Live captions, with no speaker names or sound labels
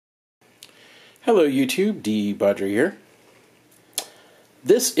Hello YouTube, De-bodgery here.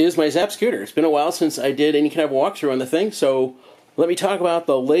 This is my Zap scooter. It's been a while since I did any kind of walkthrough on the thing, so let me talk about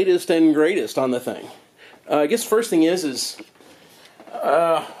the latest and greatest on the thing. I guess the first thing is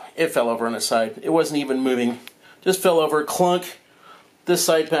it fell over on the side. It wasn't even moving. Just fell over, clunk. This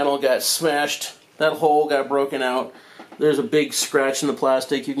side panel got smashed. That hole got broken out. There's a big scratch in the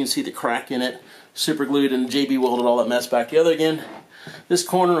plastic. You can see the crack in it. Super glued and JB welded all that mess back together again. This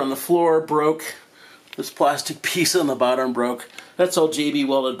corner on the floor broke. This plastic piece on the bottom broke. That's all JB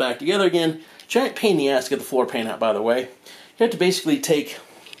welded back together again. Giant pain in the ass to get the floor paint out, by the way. You have to basically take,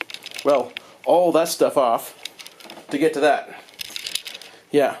 well, all that stuff off to get to that.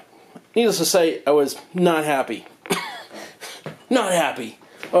 Yeah. Needless to say, I was not happy. Not happy.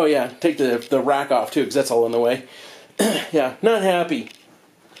 Oh yeah, take the rack off too, because that's all in the way. Yeah, not happy.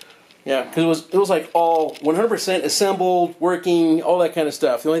 Yeah, because it was like all 100% assembled, working, all that kind of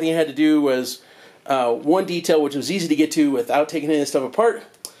stuff. The only thing I had to do was one detail, which was easy to get to without taking any of the stuff apart.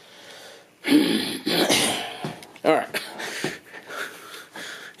 All right.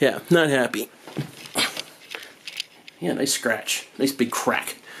 Yeah, not happy. Yeah, nice scratch. Nice big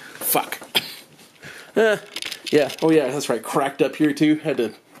crack. Fuck. Yeah, oh yeah, that's right. Cracked up here too. Had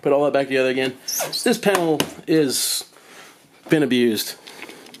to put all that back together again. This panel is been abused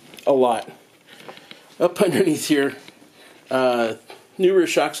a lot. Up underneath here, new rear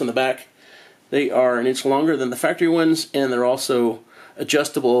shocks on the back. They are an inch longer than the factory ones, and they're also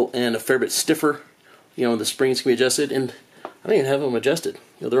adjustable and a fair bit stiffer. You know, the springs can be adjusted, and I don't even have them adjusted.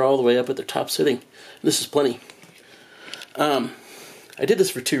 You know, they're all the way up at their top sitting. This is plenty. I did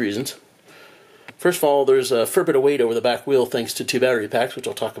this for two reasons. First of all, there's a fair bit of weight over the back wheel thanks to two battery packs, which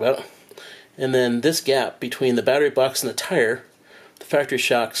I'll talk about. And then this gap between the battery box and the tire, the factory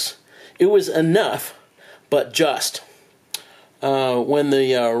shocks, it was enough, but just. When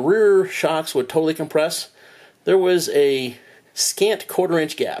the rear shocks would totally compress, there was a scant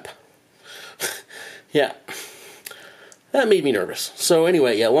quarter-inch gap. Yeah. That made me nervous. So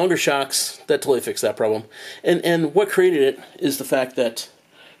anyway, yeah, longer shocks, that totally fixed that problem. And what created it is the fact that,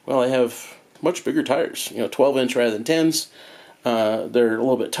 well, I have much bigger tires, you know, 12-inch rather than 10s. They're a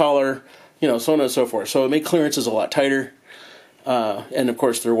little bit taller, you know, so on and so forth. So it made clearances a lot tighter. And of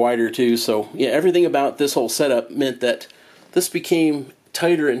course they're wider too. So yeah, everything about this whole setup meant that this became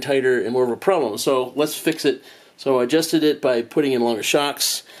tighter and tighter and more of a problem. So let's fix it. So I adjusted it by putting in longer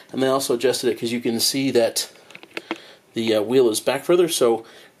shocks, and I also adjusted it because you can see that the wheel is back further. So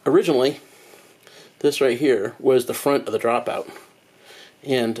originally, this right here was the front of the dropout,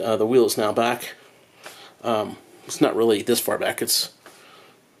 and the wheel is now back. It's not really this far back. It's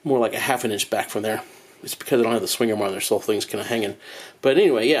more like a ½ an inch back from there. It's because I don't have the swing arm on there, so the thing's kind of hanging. But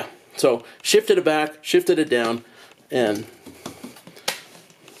anyway, yeah. So shifted it back, shifted it down, and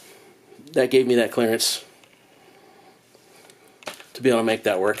that gave me that clearance to be able to make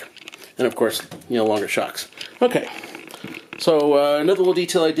that work. And of course, you know, longer shocks. Okay. So another little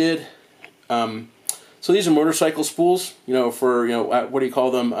detail I did. So these are motorcycle spools, you know, for, you know, what do you call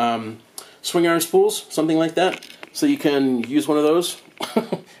them? Swing arm spools, something like that. So you can use one of those.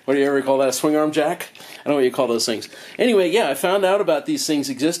 What do you ever call that? A swing arm jack? I don't know what you call those things. Anyway, yeah, I found out about these things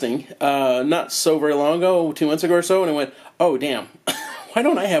existing not so very long ago, 2 months ago or so, and I went, oh, damn. Why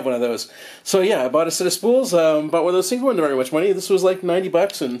don't I have one of those? So yeah, I bought a set of spools, bought one of those things. It wasn't very much money. This was like 90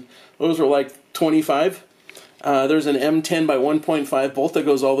 bucks, and those were like 25. There's an M10 by 1.5 bolt that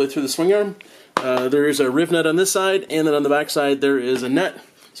goes all the way through the swing arm. There is a riv nut on this side, and then on the back side there is a nut.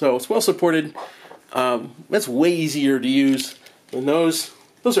 So it's well supported. That's way easier to use than those.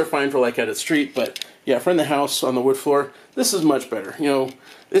 Those are fine for like at a street, but yeah, for in the house on the wood floor, this is much better. You know,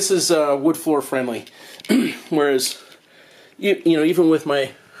 this is wood floor friendly. Whereas, you know, even with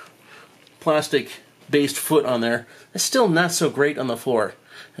my plastic-based foot on there, it's still not so great on the floor.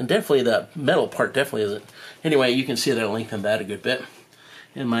 And definitely the metal part definitely isn't. Anyway, you can see that I lengthened that a good bit.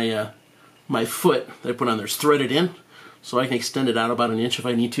 And my foot that I put on there is threaded in, so I can extend it out about an inch if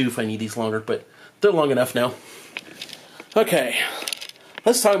I need to, if I need these longer, but they're long enough now. Okay,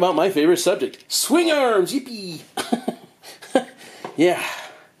 let's talk about my favorite subject. Swing arms! Yippee! Yeah.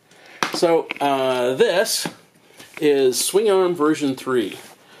 So, this is swing arm version 3.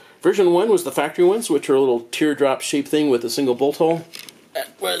 Version 1 was the factory ones, which are a little teardrop shaped thing with a single bolt hole.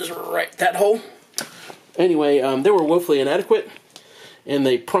 That was right, that hole. Anyway, they were woefully inadequate, and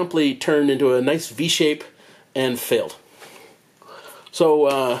they promptly turned into a nice V-shape and failed.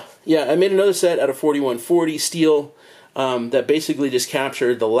 So, yeah, I made another set out of 4140 steel that basically just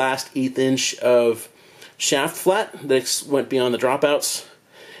captured the last 1/8 inch of shaft flat that went beyond the dropouts.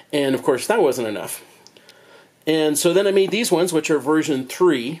 And, of course, that wasn't enough. And so then I made these ones, which are version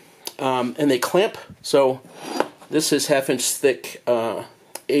 3. and they clamp. So this is 1/2 inch thick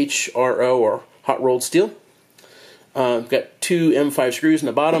HRO, or hot rolled steel. I've got 2 M5 screws in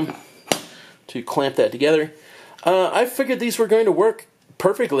the bottom to clamp that together. I figured these were going to work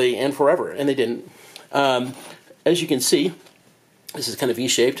perfectly and forever, and they didn't. As you can see, this is kind of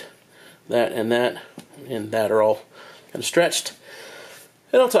V-shaped. That and that are all kind of stretched.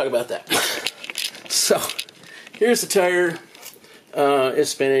 And I'll talk about that. So, here's the tire.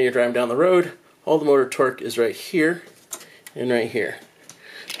 It's spinning, you're driving down the road. All the motor torque is right here and right here.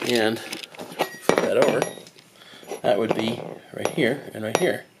 And flip that over, that would be right here and right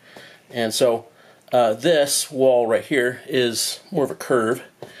here. And so this wall right here is more of a curve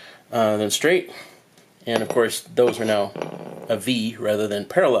than straight. And of course, those are now a V rather than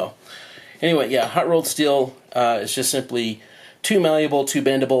parallel. Anyway, yeah, hot rolled steel is just simply too malleable, too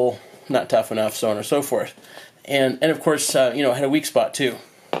bendable, not tough enough, so on and so forth. And of course, you know, it had a weak spot too.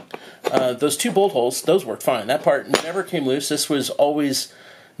 Those 2 bolt holes, those worked fine. That part never came loose. This was always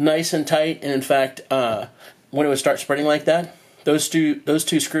nice and tight. And in fact, when it would start spreading like that, those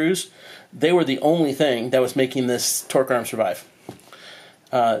two screws, they were the only thing that was making this torque arm survive.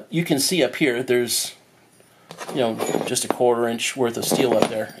 You can see up here, there's, you know, just a 1/4 inch worth of steel up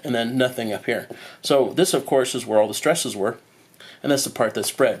there, and then nothing up here. So this, of course, is where all the stresses were, and that's the part that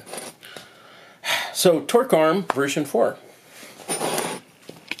spread. So torque arm version 4.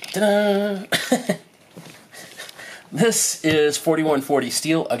 Ta-da! This is 4140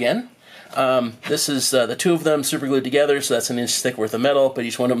 steel again. This is the 2 of them super glued together, so that's 1 inch thick worth of metal, but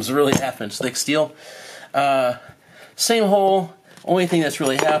each one of them is really 1/2 inch thick steel. Same hole. Only thing that's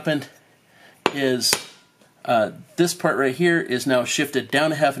really happened is this part right here is now shifted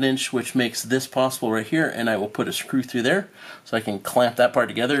down 1/2 inch, which makes this possible right here, and I will put a screw through there so I can clamp that part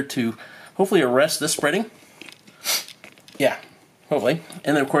together to hopefully arrest this spreading. Yeah, hopefully.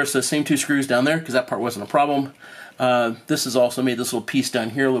 And then of course the same 2 screws down there, because that part wasn't a problem. This has also made this little piece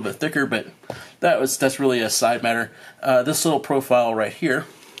down here a little bit thicker, but that's really a side matter. This little profile right here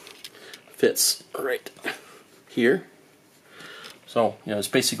fits right here. So, you know, it's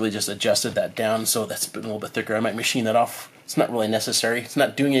basically just adjusted that down so that's been a little bit thicker. I might machine that off. It's not really necessary. It's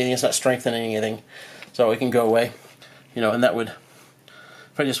not doing anything. It's not strengthening anything. So it can go away. You know, and that would,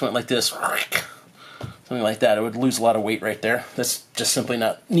 if I just went like this, something like that, it would lose a lot of weight right there. That's just simply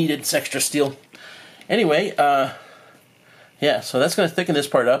not needed. It's extra steel. Anyway, yeah, so that's going to thicken this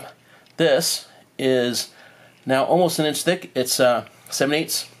part up. This is now almost 1 inch thick. It's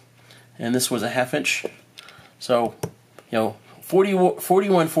 7/8, and this was a 1/2 inch. So, you know,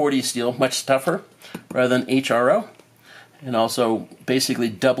 4140 steel, much tougher rather than HRO, and also basically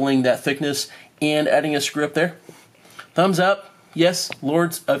doubling that thickness and adding a screw up there. Thumbs up. Yes,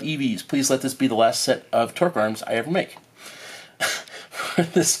 lords of EVs, please let this be the last set of torque arms I ever make for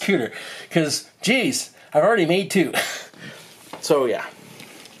this scooter, because geez, I've already made 2. So yeah,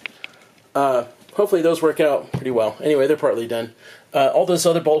 hopefully those work out pretty well. Anyway, they're partly done. All those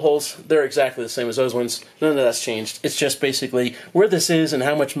other bolt holes, they're exactly the same as those ones. None of that's changed. It's just basically where this is and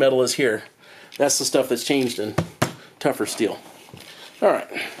how much metal is here. That's the stuff that's changed in tougher steel. All right,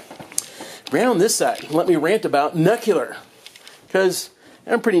 round this side. Let me rant about Nucular, because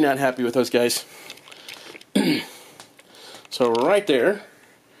I'm pretty not happy with those guys. So right there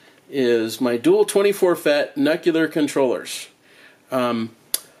is my dual 24 FET Nucular controllers.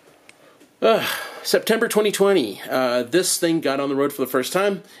 September 2020, this thing got on the road for the first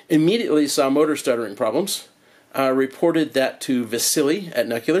time, immediately saw motor stuttering problems, reported that to Vasily at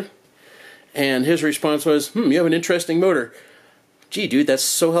Nucular, and his response was, you have an interesting motor. Gee, dude, that's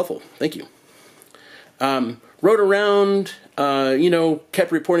so helpful. Thank you. Rode around, you know,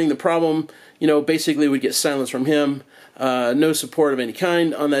 kept reporting the problem, you know, basically would get silence from him, no support of any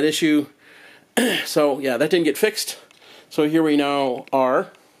kind on that issue. So, yeah, that didn't get fixed. So here we now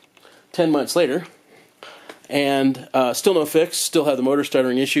are, 10 months later, and still no fix, still have the motor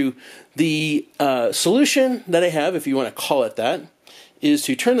stuttering issue. The solution that I have, if you want to call it that, is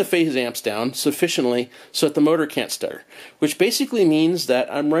to turn the phase amps down sufficiently so that the motor can't stutter, which basically means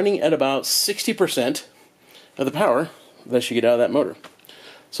that I'm running at about 60% of the power that I should get out of that motor.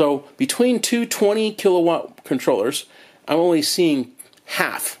 So between 2 20 kilowatt controllers, I'm only seeing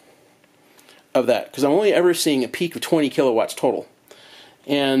half of that, because I'm only ever seeing a peak of 20 kilowatts total.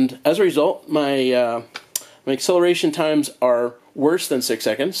 And as a result, my acceleration times are worse than 6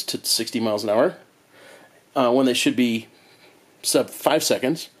 seconds to 60 miles an hour, when they should be sub 5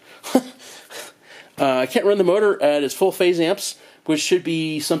 seconds. I can't run the motor at its full phase amps, which should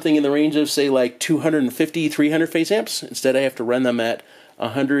be something in the range of, say, like 250, 300 phase amps. Instead, I have to run them at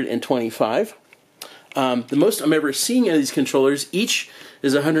 125. The most I'm ever seeing out of these controllers, each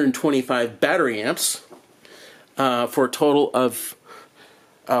is 125 battery amps for a total of,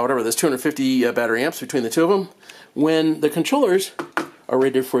 whatever, there's 250 battery amps between the two of them, when the controllers are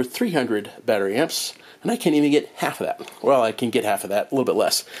rated for 300 battery amps, and I can't even get half of that. Well, I can get half of that, a little bit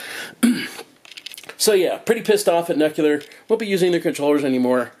less. So yeah, pretty pissed off at Nucular. Won't be using their controllers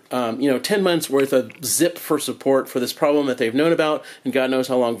anymore. 10 months worth of zip for support for this problem that they've known about, and God knows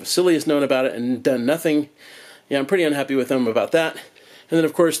how long Vasily has known about it and done nothing. Yeah, I'm pretty unhappy with them about that. And then,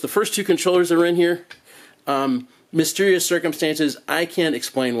 of course, the first two controllers that are in here, mysterious circumstances. I can't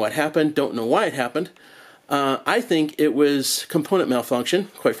explain what happened. Don't know why it happened. I think it was component malfunction,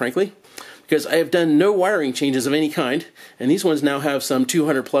 quite frankly, because I have done no wiring changes of any kind, and these ones now have some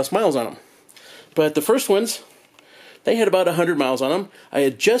 200 plus miles on them. But the first ones, they had about 100 miles on them. I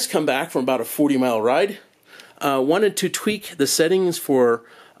had just come back from about a 40-mile ride. Wanted to tweak the settings for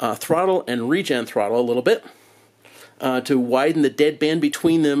throttle and regen throttle a little bit to widen the dead band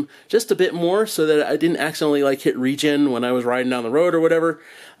between them just a bit more so that I didn't accidentally hit regen when I was riding down the road or whatever.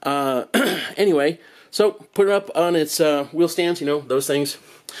 Anyway, so put it up on its wheel stands, those things,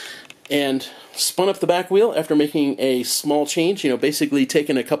 and spun up the back wheel after making a small change, basically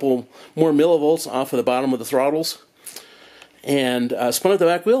taking a couple more millivolts off of the bottom of the throttles, and spun up the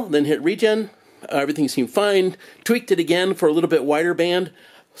back wheel, then hit regen. Everything seemed fine. Tweaked it again for a little bit wider band,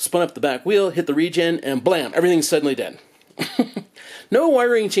 spun up the back wheel, hit the regen, and blam, everything's suddenly dead. No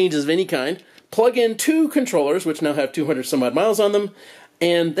wiring changes of any kind. Plug in two controllers, which now have 200 some odd miles on them,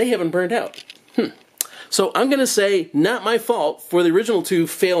 and they haven't burned out. So I'm going to say not my fault for the original two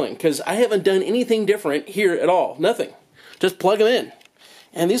failing, because I haven't done anything different here at all. Nothing. Just plug them in.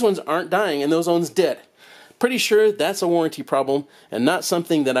 And these ones aren't dying, and those ones did. Pretty sure that's a warranty problem and not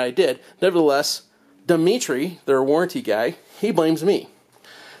something that I did. Nevertheless, Dimitri, their warranty guy, he blames me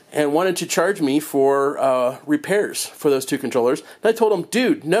and wanted to charge me for repairs for those two controllers. And I told him,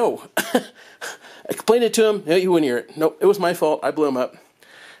 dude, no. I explained it to him. No, you wouldn't hear it. Nope, it was my fault. I blew him up.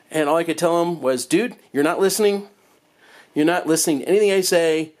 And all I could tell him was, dude, you're not listening. You're not listening to anything I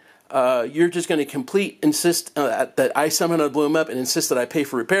say. You're just going to insist that I somehow blew him up and insist that I pay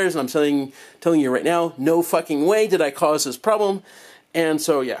for repairs. And I'm telling you right now, no fucking way did I cause this problem. And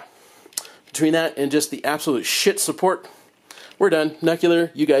so, yeah, between that and just the absolute shit support, we're done.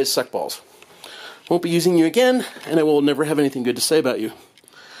 Nucular, you guys suck balls. Won't be using you again, and I will never have anything good to say about you.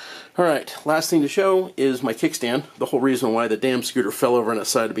 Alright, last thing to show is my kickstand. The whole reason why the damn scooter fell over on its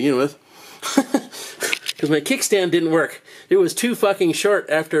side to begin with. Because my kickstand didn't work. It was too fucking short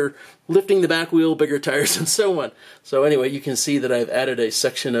after lifting the back wheel, bigger tires, and so on. So anyway, you can see that I've added a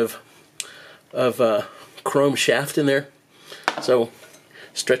section of chrome shaft in there. So,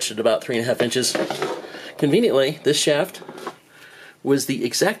 stretched it about 3.5 inches. Conveniently, this shaft was the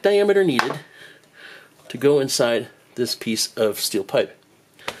exact diameter needed to go inside this piece of steel pipe.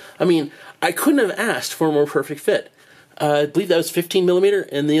 I mean, I couldn't have asked for a more perfect fit. I believe that was 15 millimeter,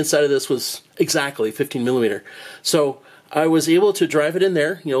 and the inside of this was exactly 15 millimeter. So I was able to drive it in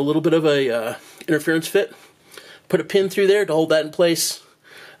there, a little bit of a interference fit, put a pin through there to hold that in place,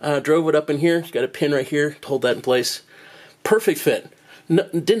 drove it up in here, got a pin right here to hold that in place. Perfect fit.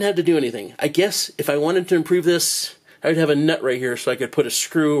 Didn't have to do anything. I guess if I wanted to improve this, I would have a nut right here so I could put a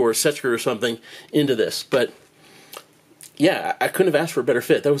screw or a set screw or something into this. But yeah, I couldn't have asked for a better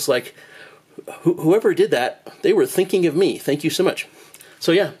fit. That was like, whoever did that, they were thinking of me. Thank you so much.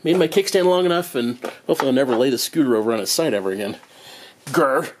 So yeah, made my kickstand long enough, and hopefully I'll never lay the scooter over on its side ever again.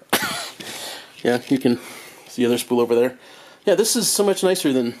 Grr. Yeah, you can see the other spool over there. Yeah, this is so much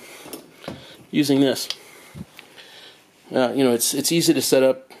nicer than using this. It's easy to set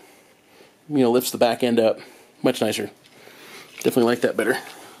up, lifts the back end up. Much nicer. Definitely like that better.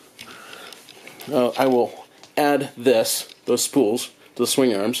 I will add those spools to the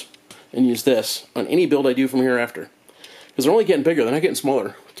swing arms and use this on any build I do from here after. Because they're only getting bigger, they're not getting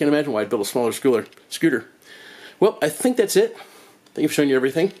smaller. Can't imagine why I'd build a smaller scooter. Well, I think that's it. Thank you for showing you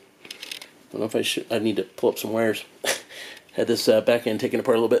everything. I don't know if I need to pull up some wires. Had this back end taken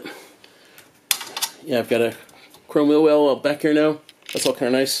apart a little bit. Yeah, I've got a chrome wheel well back here now. That's all kind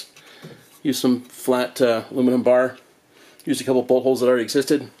of nice. Use some flat aluminum bar. Used a couple bolt holes that already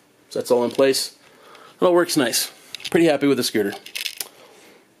existed. So that's all in place. It all works nice. Pretty happy with the scooter.